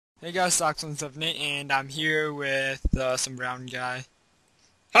Hey guys, it's Axel and I'm here with some brown guy.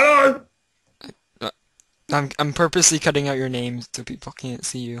 Hello! Uh, I'm purposely cutting out your name so people can't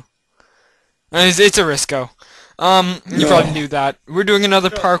see you. It's Arisko. You probably No. knew that. We're doing another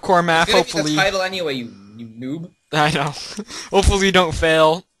No. parkour It's map. gonna be the Hopefully, title anyway, you noob. I know. Hopefully, we don't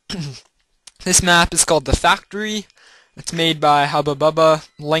fail. This map is called The Factory. It's made by Hubba Bubba.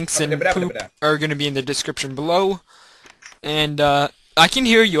 Links and poop are gonna be in the description below. And I can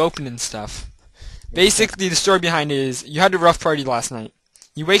hear you opening stuff. Basically, the story behind it is you had a rough party last night.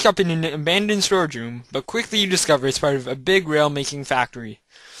 You wake up in an abandoned storage room, but quickly you discover it's part of a big rail-making factory.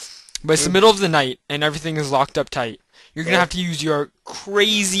 But it's the middle of the night, and everything is locked up tight. You're gonna have to use your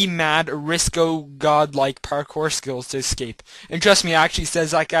crazy, mad, Arisko, godlike parkour skills to escape. And trust me, it actually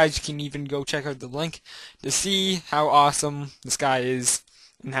says that, guys. You can even go check out the link to see how awesome this guy is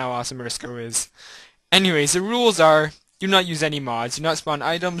and how awesome Arisko is. Anyways, the rules are: do not use any mods, do not spawn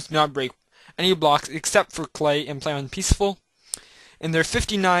items, do not break any blocks except for clay, and play on peaceful. And there are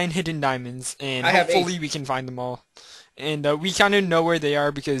 59 hidden diamonds, and I have hopefully 8. we can find them all. And we kind of know where they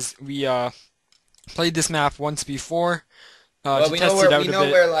are because we played this map once before Well, to test it out we a know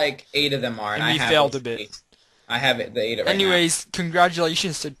bit, where like 8 of them are, and and I we have failed those a bit. 8. I have it, the 8 right now. Anyways,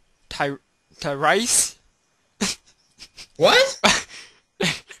 congratulations to Rice. What?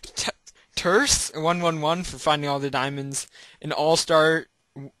 Terse 111 for finding all the diamonds, and All-Star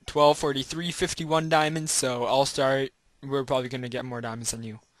 1243 51 diamonds. So All-Star, we're probably gonna get more diamonds than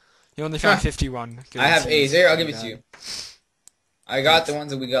you. You only found 51. I have 8. Here, I'll give it bad. to you. I got the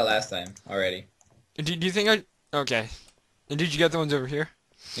ones that we got last time already. Do you think I? Okay. And did you get the ones over here?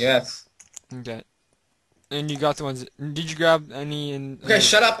 Yes. Okay. And you got the ones. Did you grab any in? Okay,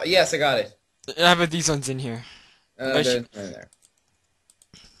 shut up. Yes, I got it. How about these ones in here? They're there.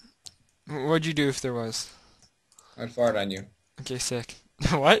 What'd you do if there was? I'd fart on you. Okay, sick.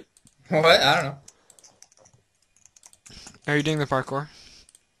 What? What? I don't know. Are you doing the parkour?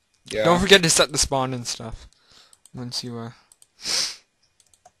 Yeah. Don't forget to set the spawn and stuff. Once you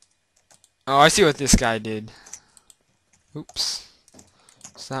Oh, I see what this guy did. Oops.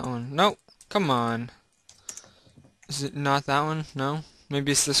 It's that one. Nope. Come on. Is it not that one? No?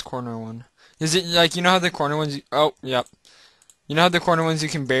 Maybe it's this corner one. Is it like, you know how the corner ones... Oh, yep. You know how the corner ones you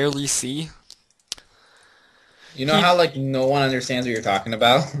can barely see? You know how like no one understands what you're talking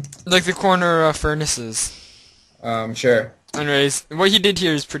about? Like the corner furnaces. Sure. Anyways, what he did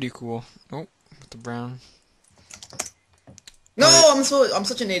here is pretty cool. Oh, with the brown. No, Right. I'm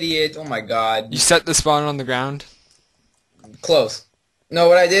such an idiot. Oh my god. You set the spawn on the ground? Close. No,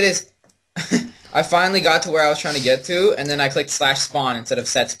 what I did is I finally got to where I was trying to get to, and then I clicked /spawn instead of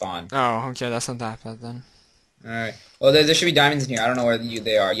set spawn. Oh, okay, that's not that bad then. Alright. Well, there should be diamonds in here. I don't know where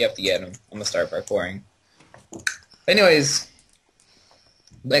they are. You have to get them. I'm gonna start parkouring. Anyways,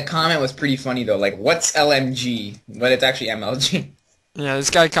 that comment was pretty funny though. Like, what's LMG? But it's actually MLG. Yeah, this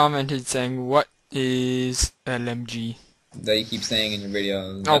guy commented saying, "What is LMG?" That you keep saying in your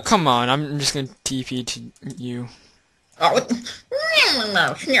videos. Oh, come on, I'm just gonna TP to you. Oh, what?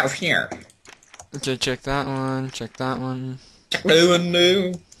 Here. Okay, check that one, check that one.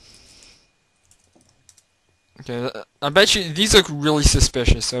 No. Okay, I bet you, these look really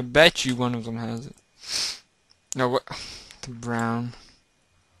suspicious, so I bet you one of them has it. No, what? The brown.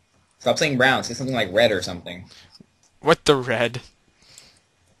 Stop saying brown. Say something like red or something. What the red?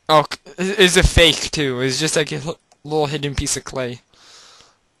 Oh, it's a fake too. It's just like a little hidden piece of clay.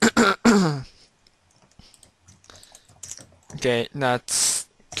 Okay, that's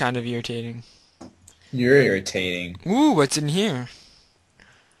kind of irritating. You're irritating. Ooh, what's in here?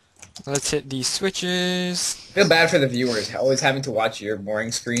 Let's hit these switches. I feel bad for the viewers, always having to watch your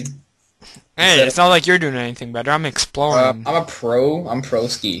boring screen. Hey, it's not like you're doing anything better. I'm exploring. I'm a pro. I'm pro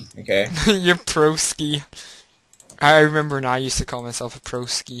ski. Okay. You're pro ski. I remember now I used to call myself a pro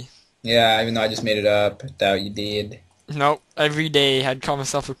ski. Yeah, even though I just made it up. Doubt you did. Nope. Every day I'd call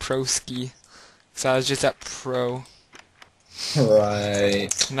myself a pro ski. So I was just at pro. Right.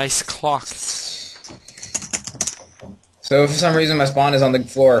 Nice clock. So for some reason my spawn is on the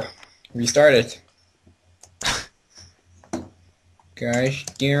floor. Restart it. Gosh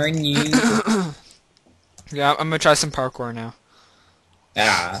darn you. Yeah, I'm gonna try some parkour now.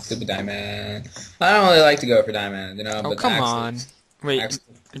 Ah, stupid diamond. I don't really like to go for diamond, you know, Oh, but come Axel, on. Wait, Axel.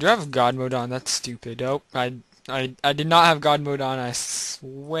 do I have God mode on? That's stupid. Oh, I did not have God mode on, I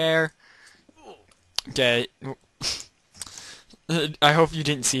swear. Okay. I hope you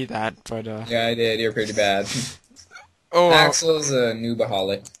didn't see that, but Yeah, I did. You're pretty bad. oh, Axel's a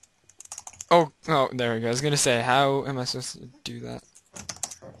noobaholic. oh, there we go. I was gonna say, how am I supposed to do that?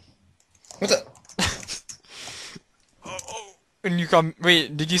 What the? When you come,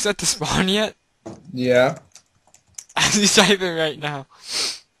 wait, did you set the spawn yet? Yeah. You type it right now.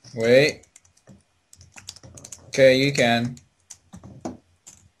 Wait. Okay, you can.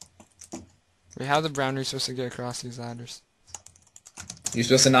 Wait, how the brownies supposed to get across these ladders? You're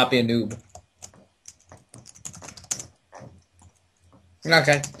supposed to not be a noob.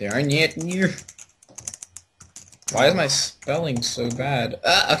 Okay, darn it. Why is my spelling so bad?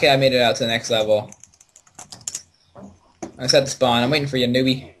 Okay, I made it out to the next level. I set the spawn. I'm waiting for you,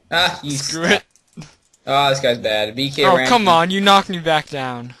 newbie. You Screw it. Oh, this guy's bad. BK Oh, Randy. come on, you knocked me back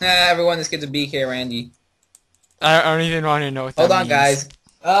down. Everyone, this kid's a BK Randy. I don't even want to know what that means. Hold on, guys.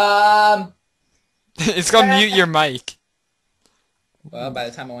 It's called mute your mic. Well, by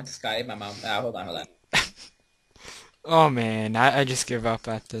the time I went to Skype, my mom... hold on. Oh, man, I just give up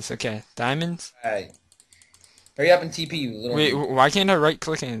at this. Okay, diamonds? Alright. Hurry up and TP, you little Wait, noob. why can't I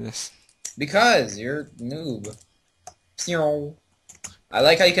right-click on this? Because you're a noob. I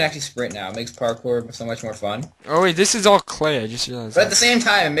like how you can actually sprint now. It makes parkour so much more fun. Oh, wait, this is all clay. I just realized But that. at the same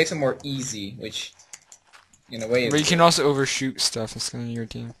time, it makes it more easy, which, in a way, is But you can also overshoot stuff. It's kind of your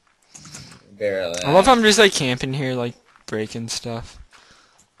team. barely. I love how I'm just, like, camping here, like, breaking stuff.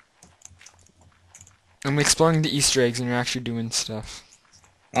 I'm exploring the Easter eggs and you're actually doing stuff.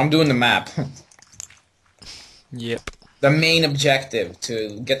 I'm doing the map. Yep. The main objective,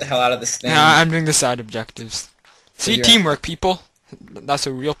 to get the hell out of this thing. Nah, I'm doing the side objectives. See, you're- teamwork, people. That's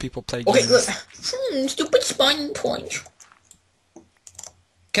how real people play Okay, games. look. Stupid spawning point.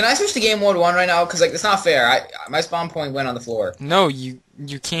 Can I switch to game mode 1 right now? Because, like, it's not fair. My spawn point went on the floor. No, you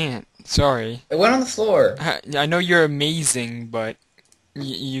can't. Sorry. It went on the floor. I know you're amazing, but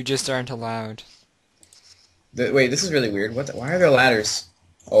you just aren't allowed. Wait, this is really weird. Why are there ladders?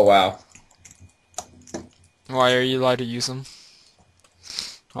 Oh, wow. Why are you allowed to use them?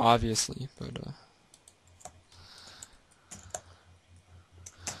 Obviously, but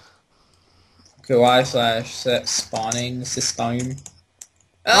Okay, y/set spawning system.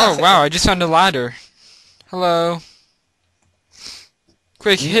 Oh wow! I just found a ladder. Hello.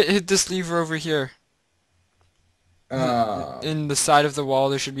 Quick, hit this lever over here. In the side of the wall,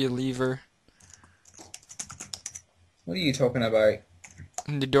 there should be a lever. What are you talking about?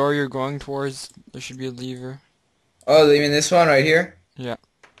 In the door you're going towards, there should be a lever. Oh, you mean this one right here? Yeah.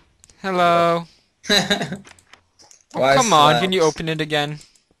 Hello. Oh, come on, can you open it again?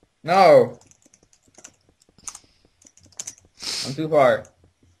 No. I'm too far.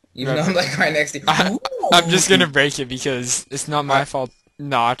 Even though I'm like right next to you. I'm just gonna break it because it's not my fault.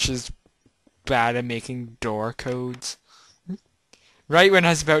 Notch is bad at making door codes. Right when I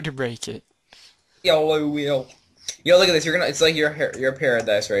was about to break it. Yo, look at this. It's like your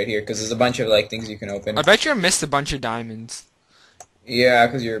paradise right here because there's a bunch of like things you can open. I bet you I missed a bunch of diamonds. Yeah,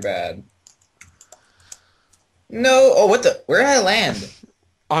 because you're bad. No. Oh, what the? Where did I land?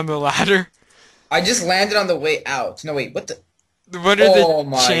 On the ladder. I just landed on the way out. No, wait. What the? What are Oh the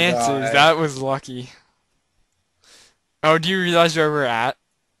my chances? God. That was lucky. Oh, do you realize where we're at?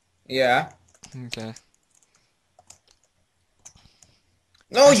 Yeah. Okay.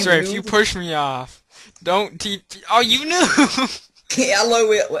 No, I you swear, noob. if you push me off, don't TP. Oh, you knew! Hello,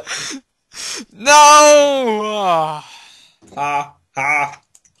 what? No! Oh. Ha ha.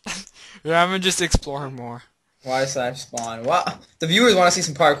 Yeah, I'm gonna just explore more. y/spawn. What? The viewers want to see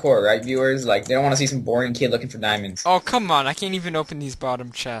some parkour, right? Viewers, like, they don't want to see some boring kid looking for diamonds. Oh, come on, I can't even open these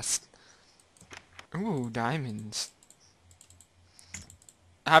bottom chests. Ooh, diamonds.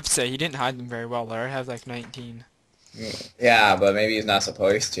 I have to say, he didn't hide them very well there. I have like 19. Yeah, but maybe he's not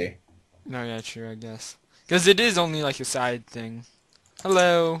supposed to. No, yeah, true, I guess. Because it is only like a side thing.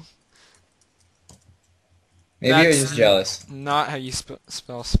 Hello. Maybe he was just jealous. Not how you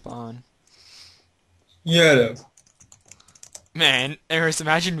spell spawn. Yeah, though. Man, Aris,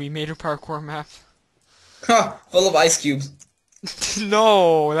 imagine we made a parkour map. Full of ice cubes.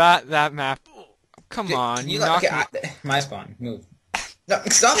 No, that map. Come Okay, on, can you you knocked okay, me. my spawn. Move. No,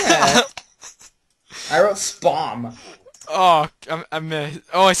 stop that. I wrote spam. Oh,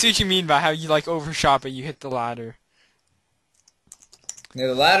 I see what you mean by how you like overshot, but you hit the ladder. Yeah,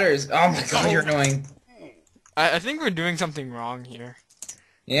 the ladder is. Oh my god, you're annoying. I think we're doing something wrong here.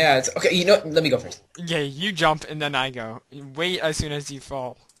 Yeah, it's okay. You know, what? Let me go first. Yeah, you jump and then I go. Wait as soon as you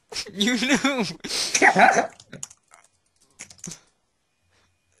fall. You noob.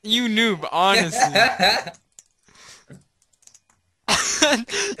 You noob, honestly.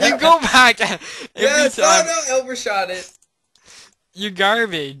 You go back every Yes, time. oh no, I overshot it. You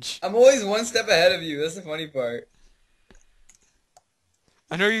garbage. I'm always one step ahead of you. That's the funny part.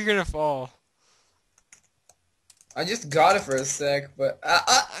 I know you're gonna fall. I just got it for a sec, but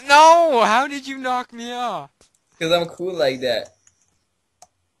No! How did you knock me off? because I'm cool like that.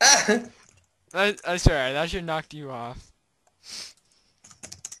 I swear, that should knock you off.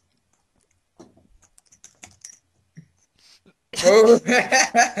 Move.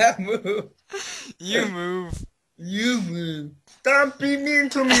 Move. You move. You move. Stop being mean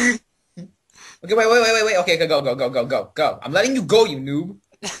to me. Okay, wait. Okay, go. I'm letting you go, you noob.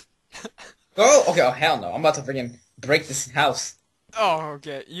 Go. Okay, oh, hell no. I'm about to freaking break this house. Oh,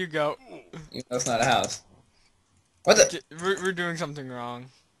 okay, you go. Even though it's not a house. What the? Okay, we're doing something wrong.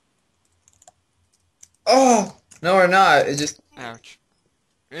 Oh! No, we're not. It just... Ouch.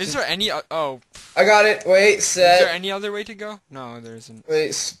 Is there any... oh. I got it. Wait, Is there set. any other way to go? No, there isn't.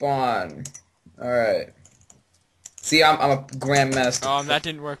 Wait, spawn. Alright. See, I'm a grandmaster. That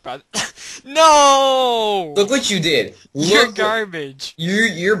didn't work, bad. No! Look what you did. You're Look garbage.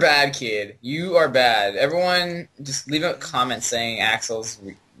 You're bad, kid. You are bad. Everyone, just leave a comment saying Axel's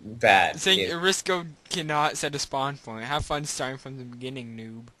bad. Saying Kid. Arisko cannot set a spawn point. Have fun starting from the beginning,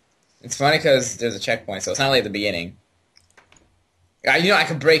 noob. It's funny because there's a checkpoint, so it's not like the beginning. You know I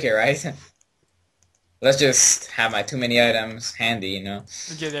can break it, right? Let's just have my too many items handy, you know?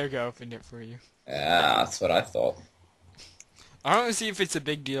 Okay, there we go. Opened it for you. Yeah, that's what I thought. I don't see if it's a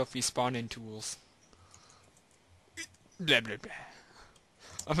big deal if we spawn in tools. Blah, blah, blah.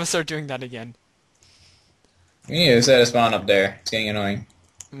 I'm gonna start doing that again. You need to set a spawn up there. It's getting annoying.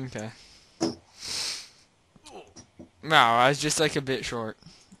 Okay. Wow, I was just like a bit short.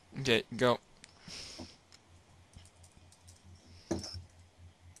 Okay, go.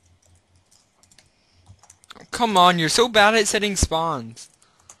 Come on, you're so bad at setting spawns.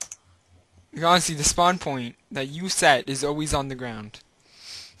 Honestly, the spawn point that you set is always on the ground.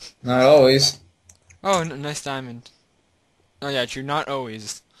 Not always. Oh, nice diamond. Oh yeah, true, not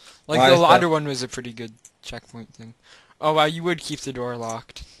always. Like Why the is ladder that? one was a pretty good checkpoint thing. Oh wow, you would keep the door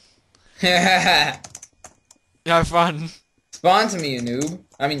locked. Spawn Have fun. to me, you noob.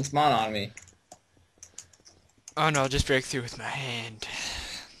 I mean, spawn on me. Oh no, I'll just break through with my hand.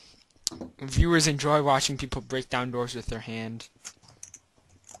 Viewers enjoy watching people break down doors with their hand.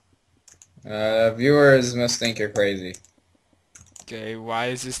 Viewers must think you're crazy. Okay, why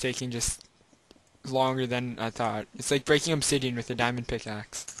is this taking just longer than I thought? It's like breaking obsidian with a diamond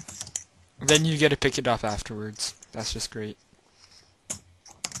pickaxe. Then you get to pick it up afterwards. That's just great.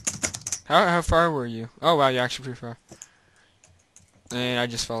 How far were you? Oh wow, you're actually pretty far. And I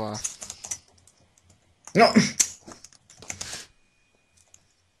just fell off. No.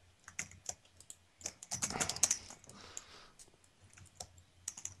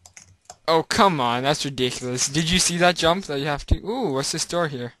 Oh come on, that's ridiculous. Did you see that jump that you have to? Ooh, what's this door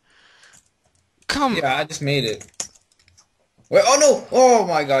here? Come. Yeah, I just made it. Wait, oh no! Oh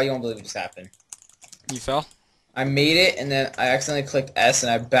my god, you won't believe what just happened. You fell? I made it, and then I accidentally clicked S,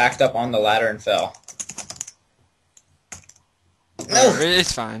 and I backed up on the ladder and fell. No!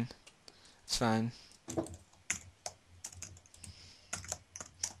 It's fine. It's fine.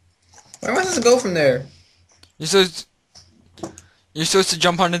 Where am I supposed to go from there? You're supposed to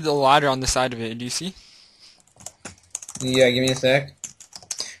jump onto the ladder on the side of it. Do you see? Yeah, give me a sec.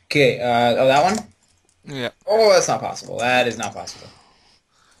 Okay, oh, that one? Yeah. Oh, that's not possible. That is not possible.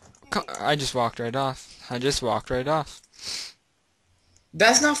 I just walked right off.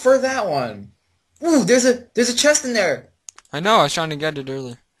 That's not for that one. Ooh, there's a chest in there. I know, I was trying to get it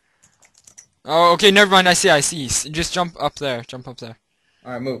earlier. Oh, okay, never mind, I see. Just jump up there.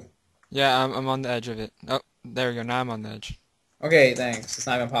 Alright, move. Yeah, I'm on the edge of it. Oh, there we go, now I'm on the edge. Okay, thanks. It's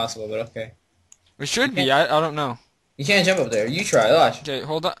not even possible, but okay. It should be, I don't know. You can't jump up there. You try, watch. Okay,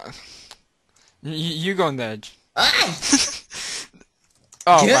 hold on. You go on the edge. Ah!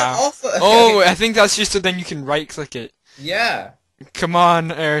 Oh, Get wow. off of Oh, I think that's just so then you can right-click it. Yeah. Come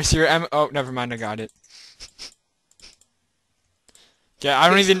on, Aris, oh, never mind, I got it. Yeah, I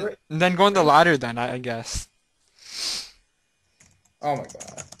don't even... Then go on the ladder then, I guess. Oh my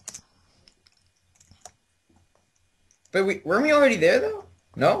god. But weren't we already there, though?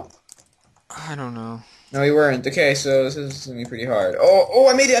 No? I don't know. No, we weren't. Okay, so this is gonna be pretty hard. Oh,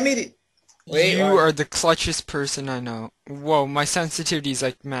 I made it! Wait, you are the clutchest person I know. Whoa, my sensitivity's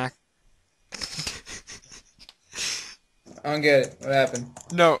like Mac. I don't get it. What happened?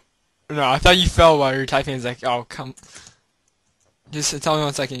 No, I thought you fell while you were typing. It's like, oh, come. Just tell me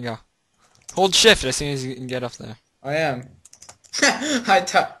 1 second ago. Hold shift as soon as you can get up there. I am.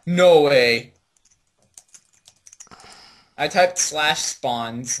 No way. I typed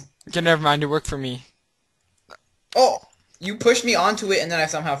 /spawns. Okay, never mind. It worked for me. Oh, you pushed me onto it and then I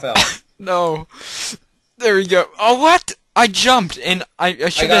somehow fell. No. There we go. Oh, what? I jumped and I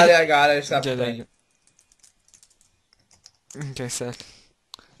should have... I got it. Stop playing. Okay, set.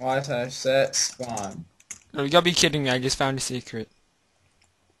 Why did I set spawn? No, you gotta be kidding me. I just found a secret.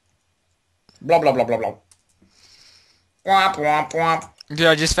 Blah blah blah blah blah. Womp womp womp. Dude,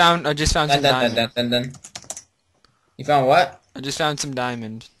 I just found some Dun dun dun diamond. dun dun dun. You found what? I just found some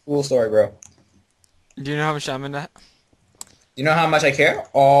diamond. Cool story, bro. Do you know how much diamond I... You know how much I care?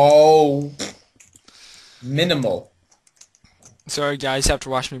 Oh, minimal. Sorry guys, have to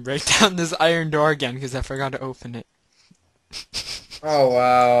watch me break down this iron door again because I forgot to open it. Oh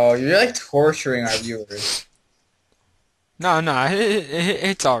wow, you're like torturing our viewers. No,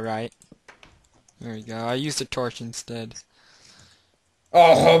 it's alright. There we go, I used a torch instead.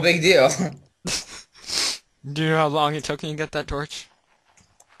 Oh, big deal. Do you know how long it took me to get that torch?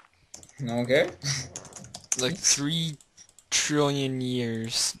 Okay. Like 3 trillion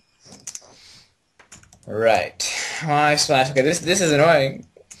years. Right. My splash. Okay, this is annoying.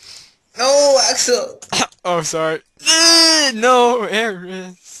 No, Axel. Oh, sorry. No,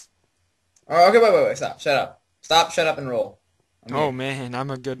 Aris. Oh, okay, wait. Stop. Shut up. Stop. Shut up and roll. I'm Oh here. man,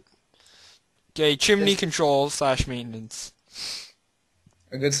 I'm a good... Okay, chimney control / maintenance.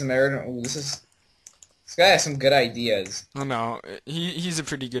 A good Samaritan. Ooh, this guy has some good ideas. Oh no, he's a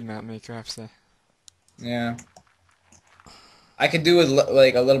pretty good map maker, I have to say. Yeah. I could do with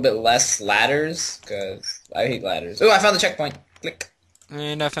like a little bit less ladders, cause I hate ladders. Oh, I found the checkpoint. Click.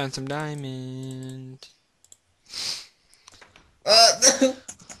 And I found some diamond. I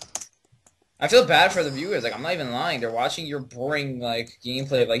feel bad for the viewers. Like, I'm not even lying. They're watching your boring like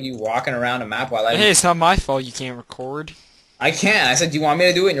gameplay of like you walking around a map while I. Hey, it's not my fault you can't record. I can't. I said, do you want me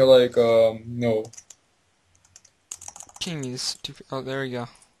to do it? And you're like, no. Jeez. Oh, there we go.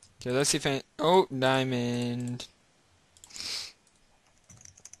 Okay, let's see if I... Oh, diamond.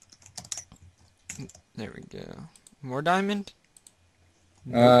 There we go. More diamond?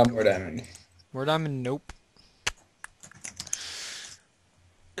 Nope. More diamond. More diamond? Nope.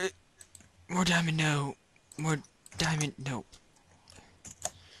 More diamond? No. More diamond? Nope.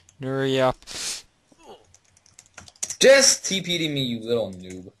 Hurry up. Just TP to me, you little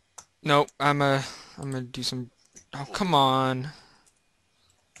noob. Nope. I'm gonna do some... Oh, come on.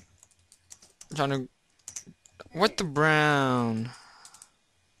 I'm trying to... What the brown?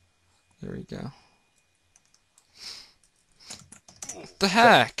 There we go. What the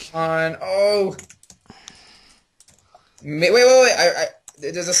heck? On. Oh. Wait.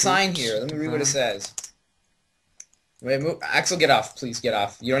 There's a sign here. Let me read what it says. Wait, move. Axel, get off. Please, get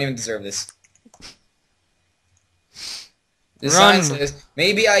off. You don't even deserve this. This sign says,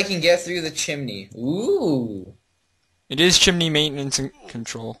 maybe I can get through the chimney. Ooh. It is chimney maintenance and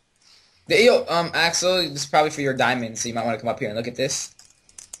control. Yo, Axel, this is probably for your diamonds, so you might want to come up here and look at this.